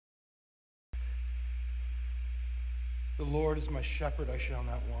The Lord is my shepherd, I shall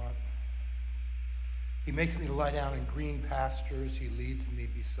not want. He makes me to lie down in green pastures. He leads me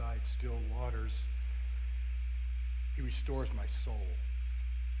beside still waters. He restores my soul.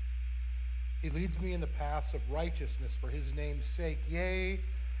 He leads me in the paths of righteousness for his name's sake. Yea,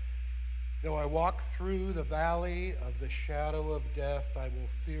 though I walk through the valley of the shadow of death, I will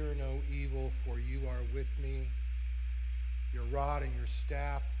fear no evil, for you are with me. Your rod and your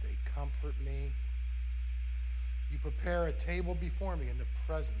staff, they comfort me. You prepare a table before me in the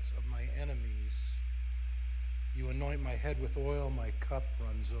presence of my enemies. You anoint my head with oil, my cup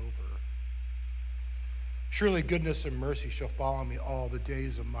runs over. Surely goodness and mercy shall follow me all the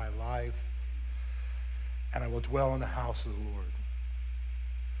days of my life, and I will dwell in the house of the Lord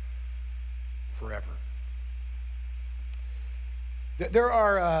forever. There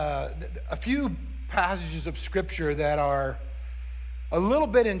are a few passages of Scripture that are a little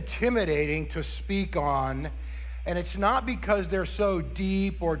bit intimidating to speak on, and it's not because they're so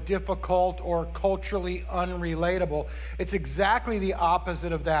deep or difficult or culturally unrelatable. It's exactly the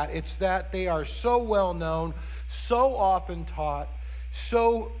opposite of that. It's that they are so well known, so often taught,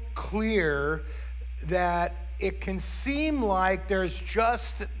 so clear that it can seem like there's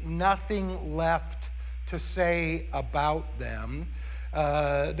just nothing left to say about them.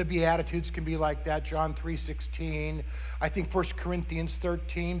 The Beatitudes can be like that, John 3:16, I think 1 Corinthians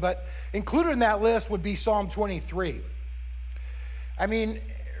 13, but included in that list would be Psalm 23. I mean,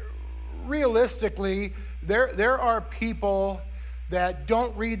 realistically, there are people that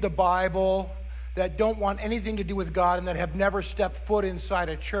don't read the Bible, that don't want anything to do with God, and that have never stepped foot inside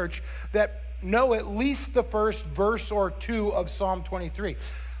a church, that know at least the first verse or two of Psalm 23.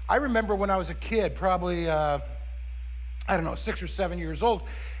 I remember when I was a kid, probably 6 or 7 years old,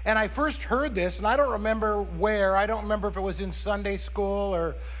 and I first heard this, and I don't remember where. I don't remember if it was in Sunday school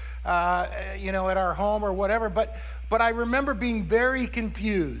or at our home or whatever, but I remember being very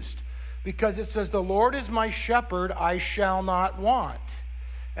confused because it says, the Lord is my shepherd, I shall not want.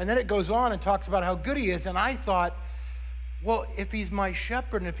 And then it goes on and talks about how good he is, and I thought, well, if he's my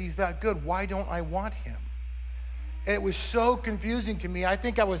shepherd and if he's that good, why don't I want him? It was so confusing to me. I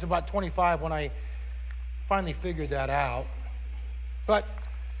think I was about 25 when I finally figured that out. But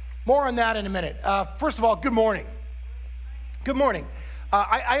more on that in a minute. First of all, good morning. Good morning.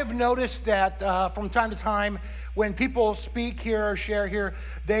 I have noticed that from time to time, when people speak here or share here,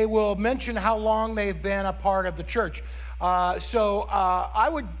 they will mention how long they've been a part of the church. I'm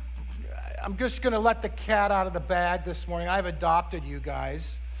just going to let the cat out of the bag this morning. I've adopted you guys.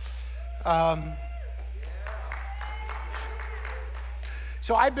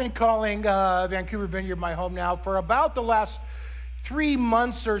 So I've been calling Vancouver Vineyard my home now for about the last 3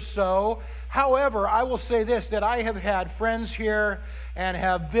 months or so. However, I will say this, that I have had friends here and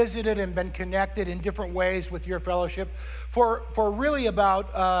have visited and been connected in different ways with your fellowship for really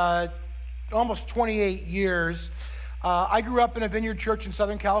about almost 28 years. I grew up in a Vineyard church in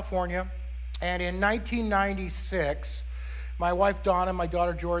Southern California, and in 1996, my wife Donna, my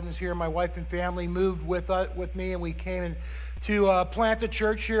daughter Jordan's here, my wife and family moved with me, and we came to plant a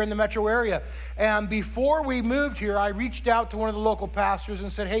church here in the metro area. And before we moved here, I reached out to one of the local pastors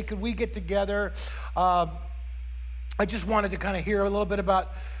and said, hey, could we get together? I just wanted to kind of hear a little bit about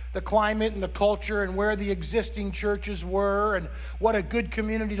the climate and the culture and where the existing churches were and what a good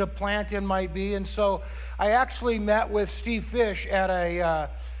community to plant in might be. And so I actually met with Steve Fish at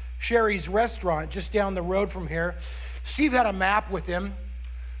a Sherry's restaurant just down the road from here. Steve had a map with him,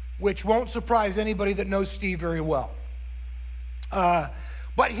 which won't surprise anybody that knows Steve very well.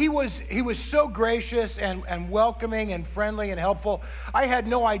 But he was so gracious and welcoming and friendly and helpful. I had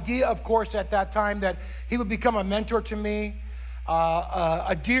no idea, of course, at that time that he would become a mentor to me,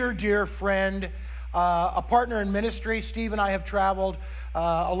 a dear, dear friend, a partner in ministry. Steve and I have traveled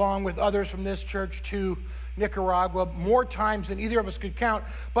along with others from this church to Nicaragua more times than either of us could count.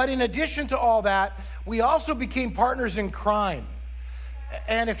 But in addition to all that, we also became partners in crime.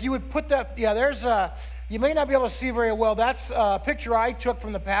 And if you would put that, you may not be able to see very well. That's a picture I took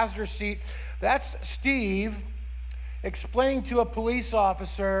from the pastor's seat. That's Steve explaining to a police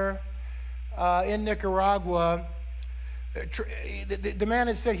officer in Nicaragua. The man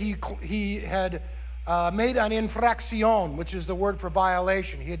had said he had made an infracción, which is the word for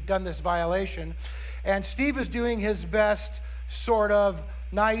violation. He had done this violation. And Steve is doing his best sort of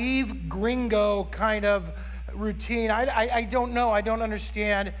naive gringo kind of routine. I don't know. I don't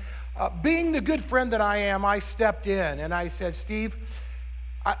understand. Being the good friend that I am, I stepped in and I said, Steve,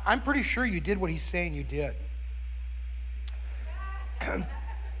 I'm pretty sure you did what he's saying you did.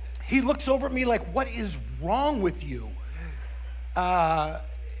 He looks over at me like, what is wrong with you? I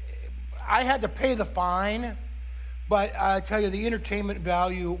had to pay the fine, But I tell you, the entertainment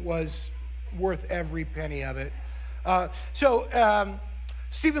value was worth every penny of it.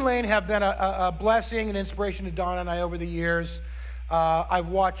 Stephen Lane have been a blessing and inspiration to Donna and I over the years. I've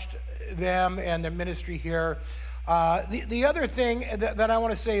watched them and their ministry here. The other thing that I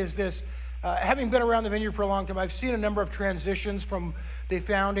want to say is this. Having been around the vineyard for a long time, I've seen a number of transitions from the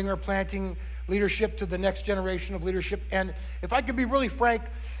founding or planting leadership to the next generation of leadership. And if I could be really frank,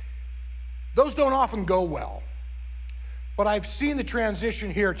 those don't often go well. But I've seen the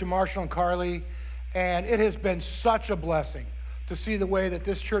transition here to Marshall and Carly, and it has been such a blessing to see the way that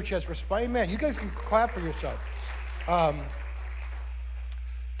this church has responded. Amen. You guys can clap for yourself.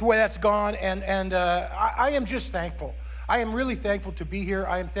 The way that's gone, and I am just thankful. I am really thankful to be here.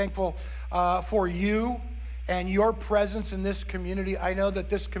 I am thankful for you and your presence in this community. I know that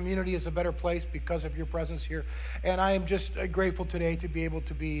this community is a better place because of your presence here, and I am just grateful today to be able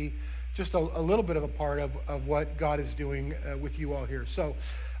to be just a little bit of a part of what God is doing with you all here. So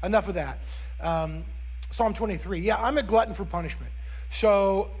enough of that. Psalm 23. Yeah, I'm a glutton for punishment.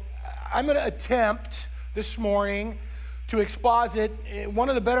 So I'm going to attempt this morning to exposit one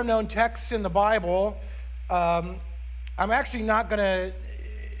of the better known texts in the Bible. I'm actually not going to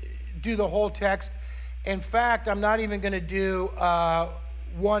do the whole text. In fact, I'm not even going to do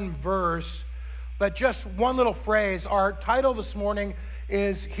one verse, but just one little phrase. Our title this morning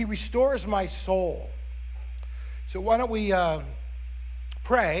is He Restores My Soul. So why don't we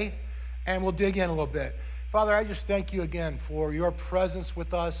pray, and we'll dig in a little bit. Father, I just thank you again for your presence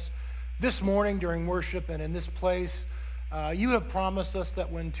with us this morning during worship and in this place. You have promised us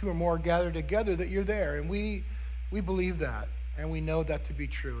that when two or more gather together that you're there, and we believe that, and we know that to be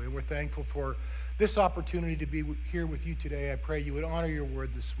true, and we're thankful for this opportunity to be here with you today. I pray you would honor your word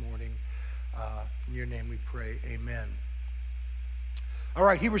this morning. In your name we pray, amen. All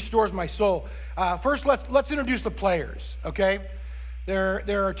right, He restores my soul. First, let's introduce the players, okay?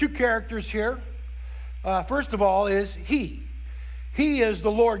 There are two characters here. First of all is He. He is the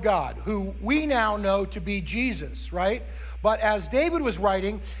Lord God, who we now know to be Jesus, right? But as David was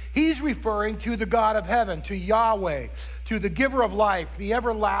writing, he's referring to the God of heaven, to Yahweh, to the giver of life, the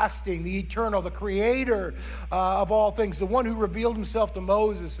everlasting, the eternal, the creator of all things, the one who revealed himself to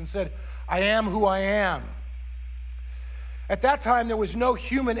Moses and said, I am who I am. At that time, there was no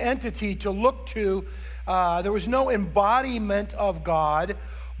human entity to look to. There was no embodiment of God.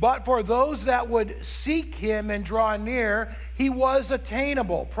 But for those that would seek him and draw near, he was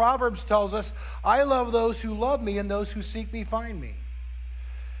attainable. Proverbs tells us, I love those who love me, and those who seek me find me.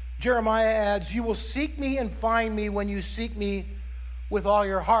 Jeremiah adds, you will seek me and find me when you seek me with all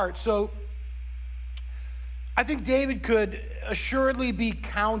your heart. So I think David could assuredly be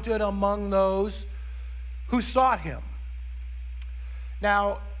counted among those who sought him.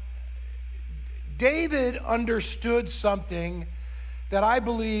 Now, David understood something that I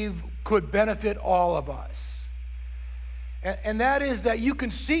believe could benefit all of us. And that is that you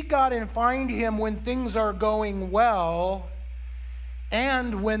can seek God and find him when things are going well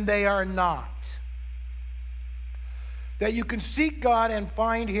and when they are not. That you can seek God and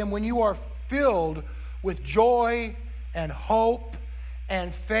find him when you are filled with joy and hope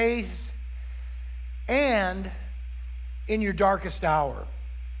and faith and in your darkest hour.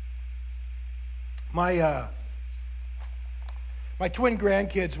 My twin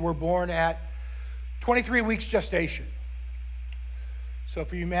grandkids were born at 23 weeks gestation. So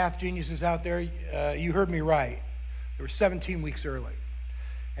for you math geniuses out there, you heard me right. They were 17 weeks early.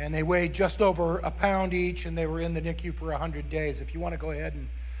 And they weighed just over a pound each, and they were in the NICU for 100 days. If you want to go ahead and...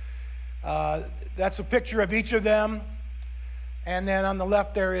 that's a picture of each of them. And then on the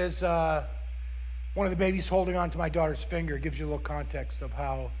left there is one of the babies holding on to my daughter's finger. It gives you a little context of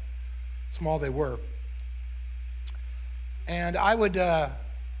how small they were. And I would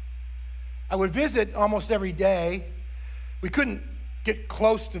visit almost every day. We couldn't get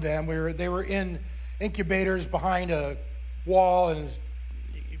close to them. They were in incubators behind a wall,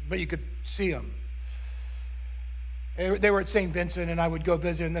 but you could see them. They were at St. Vincent, and I would go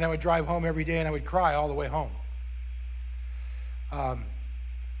visit, and then I would drive home every day, and I would cry all the way home.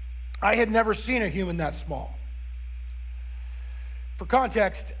 I had never seen a human that small. For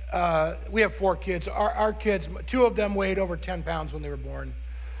context, we have 4 kids. Our kids, 2 of them weighed over 10 pounds when they were born.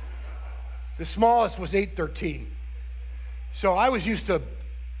 The smallest was 8'13". So I was used to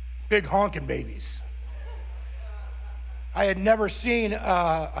big honking babies. I had never seen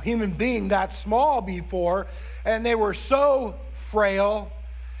a human being that small before, and they were so frail.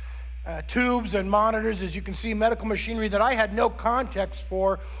 Tubes and monitors, as you can see, medical machinery that I had no context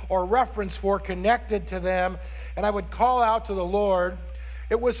for or reference for connected to them, and I would call out to the Lord.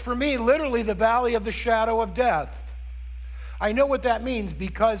 It was for me literally the valley of the shadow of death. I know what that means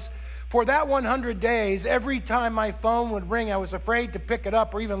because for that 100 days, every time my phone would ring, I was afraid to pick it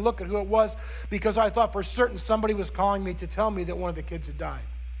up or even look at who it was because I thought for certain somebody was calling me to tell me that one of the kids had died.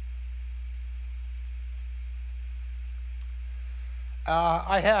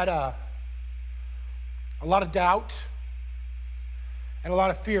 I had a lot of doubt and a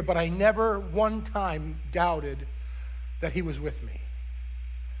lot of fear, but I never one time doubted that he was with me.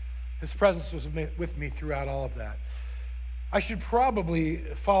 His presence was with me throughout all of that. I should probably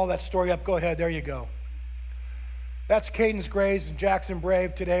follow that story up. Go ahead, there you go. That's Cadence Grays and Jackson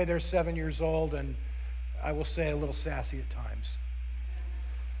Brave. Today they're 7 years old, and I will say a little sassy at times.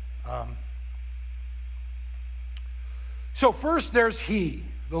 So first there's He,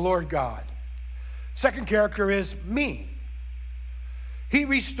 the Lord God. Second character is me. He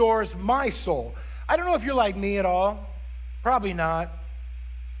restores my soul. I don't know if you're like me at all. Probably not.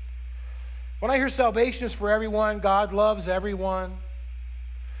 When I hear salvation is for everyone, God loves everyone,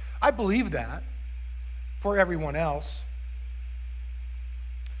 I believe that for everyone else.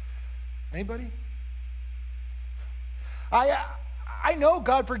 Anybody? I know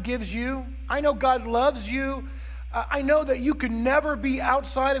God forgives you. I know God loves you. I know that you can never be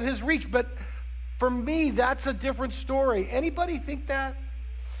outside of His reach, but for me, that's a different story. Anybody think that?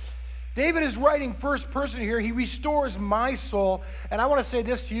 David is writing first person here. He restores my soul. And I want to say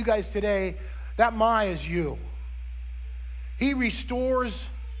this to you guys today. That my is you. He restores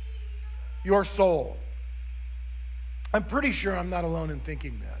your soul. I'm pretty sure I'm not alone in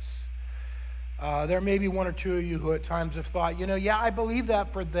thinking this. There may be one or two of you who at times have thought, yeah, I believe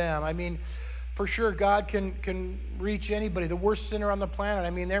that for them. I mean, for sure, God can reach anybody, the worst sinner on the planet. I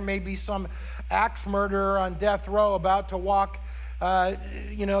mean, there may be some axe murderer on death row about to walk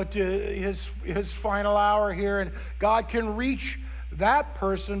to his final hour here, and God can reach that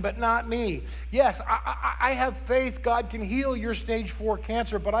person, but not me. Yes, I have faith God can heal your stage 4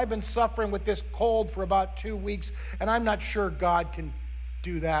 cancer, but I've been suffering with this cold for about 2 weeks, and I'm not sure God can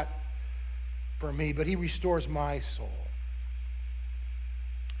do that for me, but He restores my soul.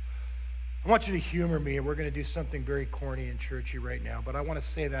 I want you to humor me, and we're going to do something very corny and churchy right now, but I want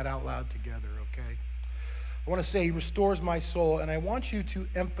to say that out loud together, okay? I want to say He restores my soul, and I want you to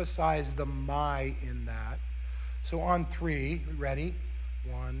emphasize the my in that. So on 3, ready?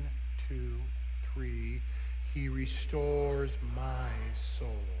 1, 2, 3. He restores my soul.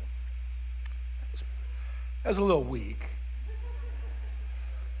 That was a little weak.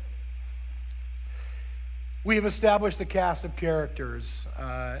 We have established a cast of characters,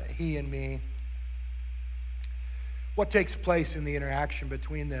 he and me. What takes place in the interaction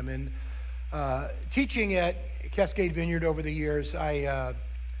between them? And teaching at Cascade Vineyard over the years, I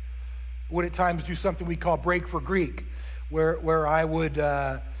would at times do something we call break for Greek, where I would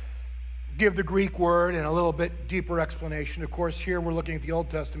give the Greek word and a little bit deeper explanation. Of course, here we're looking at the Old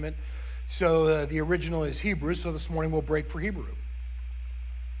Testament, so the original is Hebrew, so this morning we'll break for Hebrew.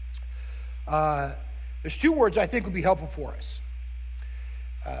 There's 2 words I think would be helpful for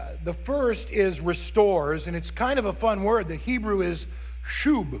us. The first is restores, and it's kind of a fun word. The Hebrew is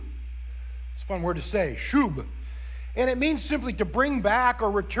shub. It's a fun word to say, shub. And it means simply to bring back or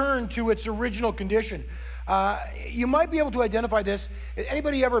return to its original condition. You might be able to identify this.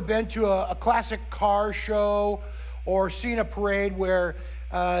 Anybody ever been to a classic car show or seen a parade where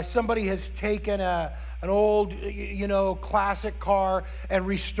somebody has taken an old, classic car and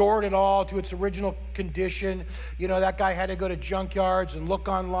restored it all to its original condition? That guy had to go to junkyards and look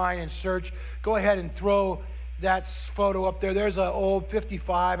online and search. Go ahead and throw that photo up there. There's an old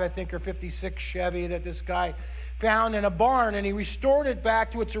 55, I think, or 56 Chevy that this guy found in a barn, and he restored it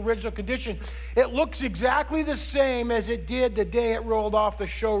back to its original condition. It looks exactly the same as it did the day it rolled off the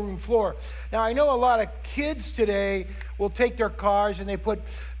showroom floor. Now, I know a lot of kids today will take their cars and they put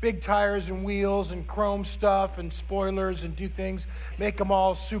big tires and wheels and chrome stuff and spoilers and do things, make them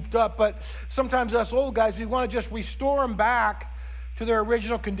all souped up. But sometimes us old guys, we want to just restore them back to their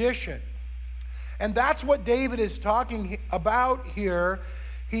original condition. And that's what David is talking about here.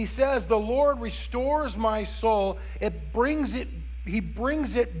 He says, the Lord restores my soul. He brings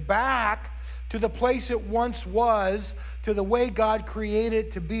it back to the place it once was, to the way God created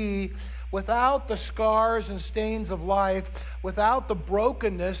it to be, without the scars and stains of life, without the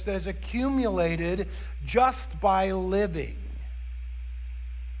brokenness that has accumulated just by living.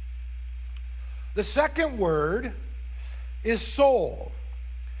 The second word is soul.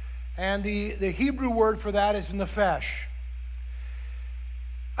 And the Hebrew word for that is nephesh.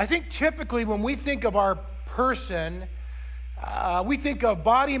 I think typically when we think of our person, we think of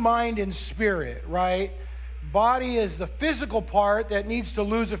body, mind, and spirit, right? Body is the physical part that needs to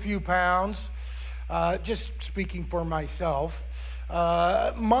lose a few pounds. just speaking for myself.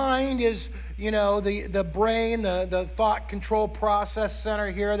 Mind is, the brain, the thought control process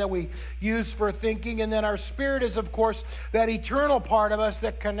center here that we use for thinking. And then our spirit is, of course, that eternal part of us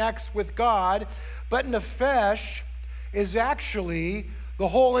that connects with God. But nefesh is actually the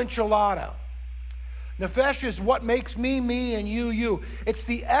whole enchilada. Nefesh is what makes me, me, and you, you. It's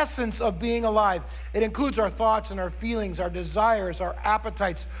the essence of being alive. It includes our thoughts and our feelings, our desires, our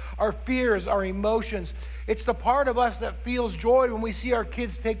appetites, our fears, our emotions. It's the part of us that feels joy when we see our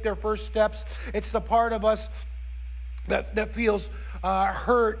kids take their first steps. It's the part of us that feels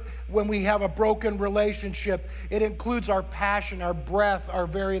hurt when we have a broken relationship. It includes our passion, our breath, our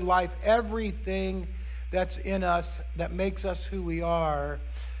very life. Everything that's in us that makes us who we are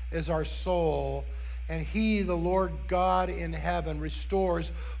is our soul. And He, the Lord God in heaven, restores,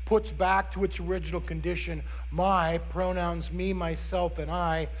 puts back to its original condition my pronouns, me, myself, and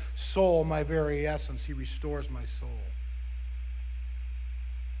I, soul, my very essence. He restores my soul.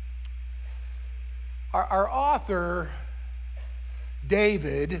 Our author,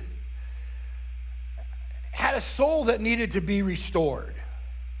 David, had a soul that needed to be restored.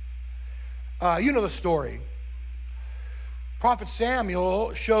 You know the story. Prophet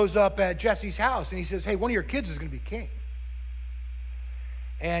Samuel shows up at Jesse's house and he says, hey, one of your kids is going to be king.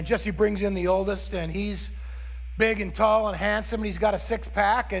 And Jesse brings in the oldest, and he's big and tall and handsome, and he's got a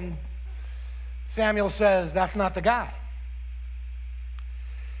six-pack, and Samuel says, that's not the guy.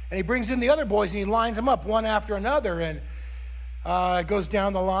 And he brings in the other boys and he lines them up one after another, and goes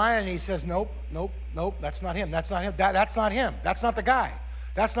down the line and he says, nope, that's not him, that's not him, that's not him, that's not the guy.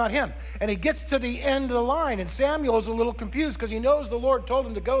 That's not him. And he gets to the end of the line, and Samuel is a little confused because he knows the Lord told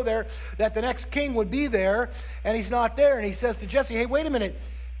him to go there, that the next king would be there, and he's not there. And he says to Jesse, hey, wait a minute,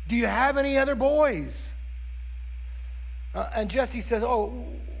 do you have any other boys? And Jesse says, oh,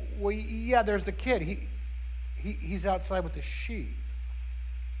 well, yeah, there's the kid. He's outside with the sheep.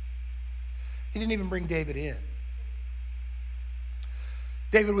 He didn't even bring David in.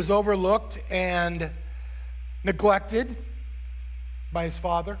 David was overlooked and neglected by his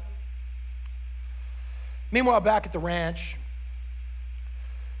father. Meanwhile, back at the ranch,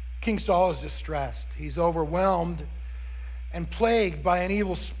 King Saul is distressed. He's overwhelmed and plagued by an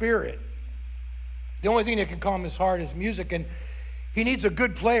evil spirit. The only thing that can calm his heart is music, and he needs a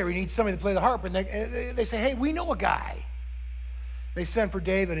good player. He needs somebody to play the harp. And they say, hey, we know a guy. They send for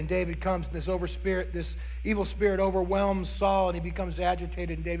David, and David comes, and this evil spirit overwhelms Saul, and he becomes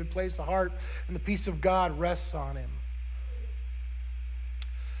agitated, and David plays the harp, and the peace of God rests on him.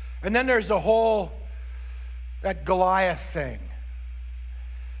 And then there's that Goliath thing.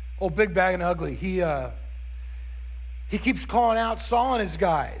 Old Big Bag and Ugly. He keeps calling out Saul and his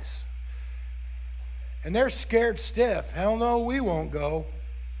guys. And they're scared stiff. Hell no, we won't go.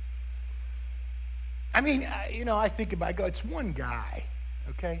 I mean, I think about it, I go, it's one guy,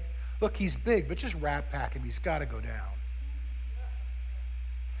 okay? Look, he's big, but just rat pack him. He's got to go down.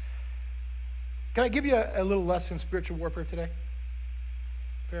 Can I give you a little lesson in spiritual warfare today?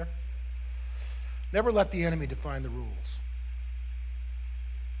 Fair? Never let the enemy define the rules.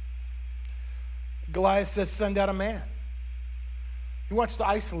 Goliath says, send out a man. He wants to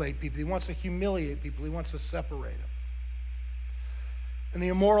isolate people. He wants to humiliate people. He wants to separate them. In the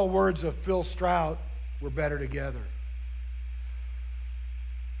immortal words of Phil Strout, we're better together.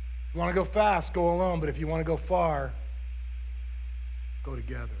 If you want to go fast, go alone. But if you want to go far, go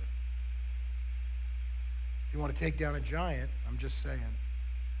together. If you want to take down a giant, I'm just saying.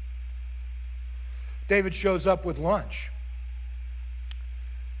 David shows up with lunch.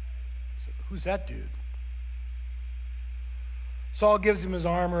 So, who's that dude? Saul gives him his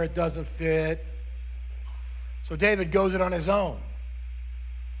armor. It doesn't fit. So David goes it on his own.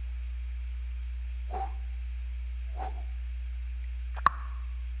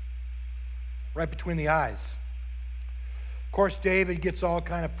 Right between the eyes. Of course, David gets all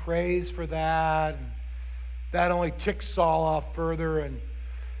kind of praise for that. And that only ticks Saul off further. And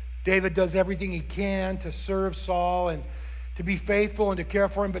David does everything he can to serve Saul and to be faithful and to care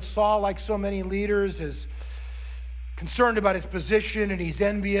for him. But Saul, like so many leaders, is concerned about his position, and he's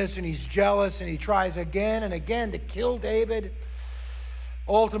envious and he's jealous, and he tries again and again to kill David.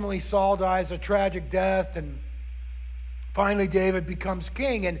 Ultimately, Saul dies a tragic death, and finally David becomes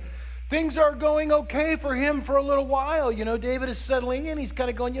king. And things are going okay for him for a little while. David is settling in. He's kind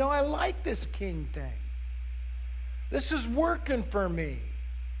of going, I like this king thing. This is working for me.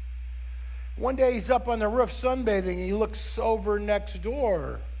 One day he's up on the roof sunbathing, and he looks over next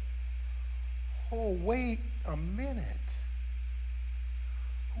door. Oh, wait a minute.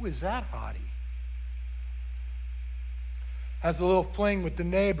 Who is that hottie? Has a little fling with the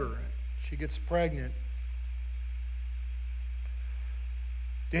neighbor. She gets pregnant.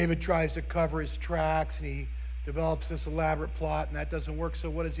 David tries to cover his tracks, and he develops this elaborate plot, and that doesn't work. So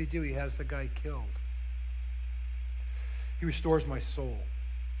what does he do? He has the guy killed. He restores my soul.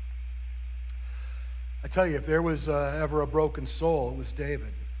 I tell you, if there was ever a broken soul, it was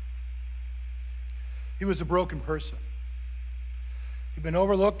David. He was a broken person. He'd been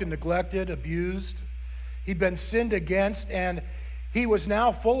overlooked and neglected, abused. He'd been sinned against, and he was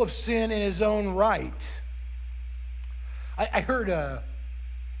now full of sin in his own right. I heard a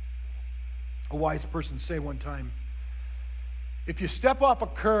wise person say one time, if you step off a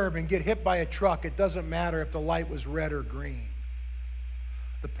curb and get hit by a truck, it doesn't matter if the light was red or green.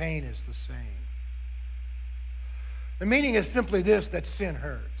 The pain is the same. The meaning is simply this, that sin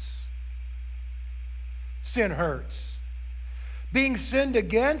hurts. Sin hurts. Being sinned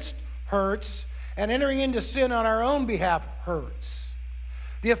against hurts, and entering into sin on our own behalf hurts.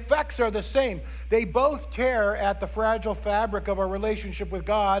 The effects are the same. They both tear at the fragile fabric of our relationship with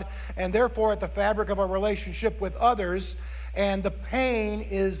God, and therefore at the fabric of our relationship with others, and the pain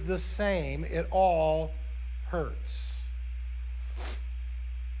is the same. It all hurts.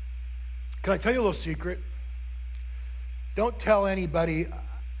 Can I tell you a little secret? Don't tell anybody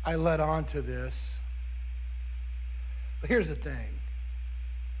I led on to this. But here's the thing.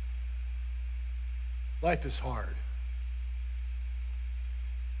 Life is hard.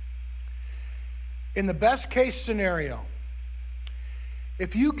 In the best case scenario,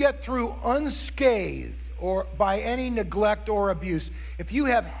 if you get through unscathed or by any neglect or abuse, if you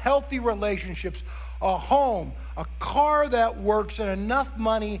have healthy relationships, a home, a car that works, and enough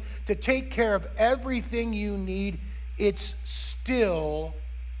money to take care of everything you need, it's still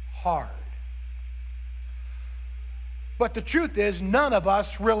hard. But the truth is, none of us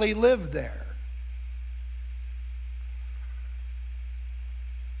really live there.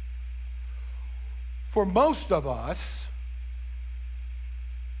 For most of us,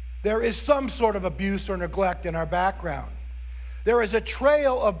 there is some sort of abuse or neglect in our background. There is a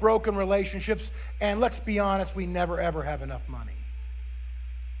trail of broken relationships, and let's be honest, we never ever have enough money.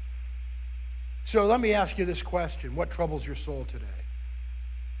 So let me ask you this question. What troubles your soul today?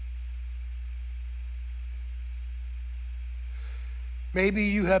 Maybe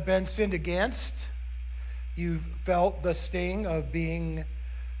you have been sinned against. You've felt the sting of being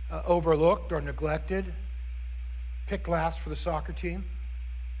overlooked or neglected, picked last for the soccer team.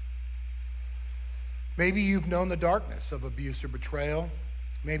 Maybe you've known the darkness of abuse or betrayal.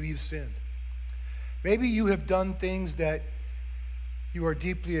 Maybe you've sinned. Maybe you have done things that you are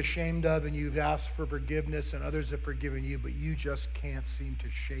deeply ashamed of, and you've asked for forgiveness, and others have forgiven you, but you just can't seem to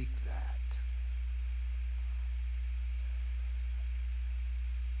shake that.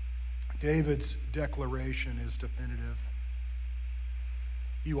 David's declaration is definitive.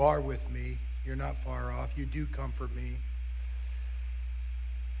 You are with me. You're not far off. You do comfort me.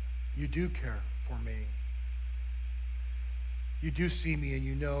 You do care for me. You do see me and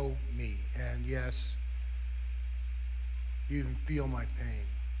you know me. And yes, you even feel my pain.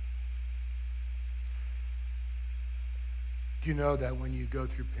 Do you know that when you go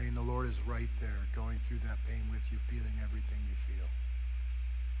through pain, the Lord is right there going through that pain with you, feeling everything you feel?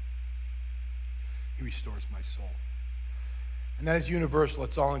 He restores my soul. And that is universal.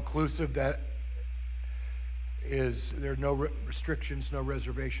 It's all-inclusive. That is, there are no restrictions, no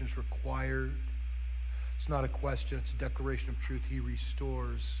reservations required. It's not a question. It's a declaration of truth. He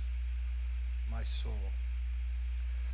restores my soul.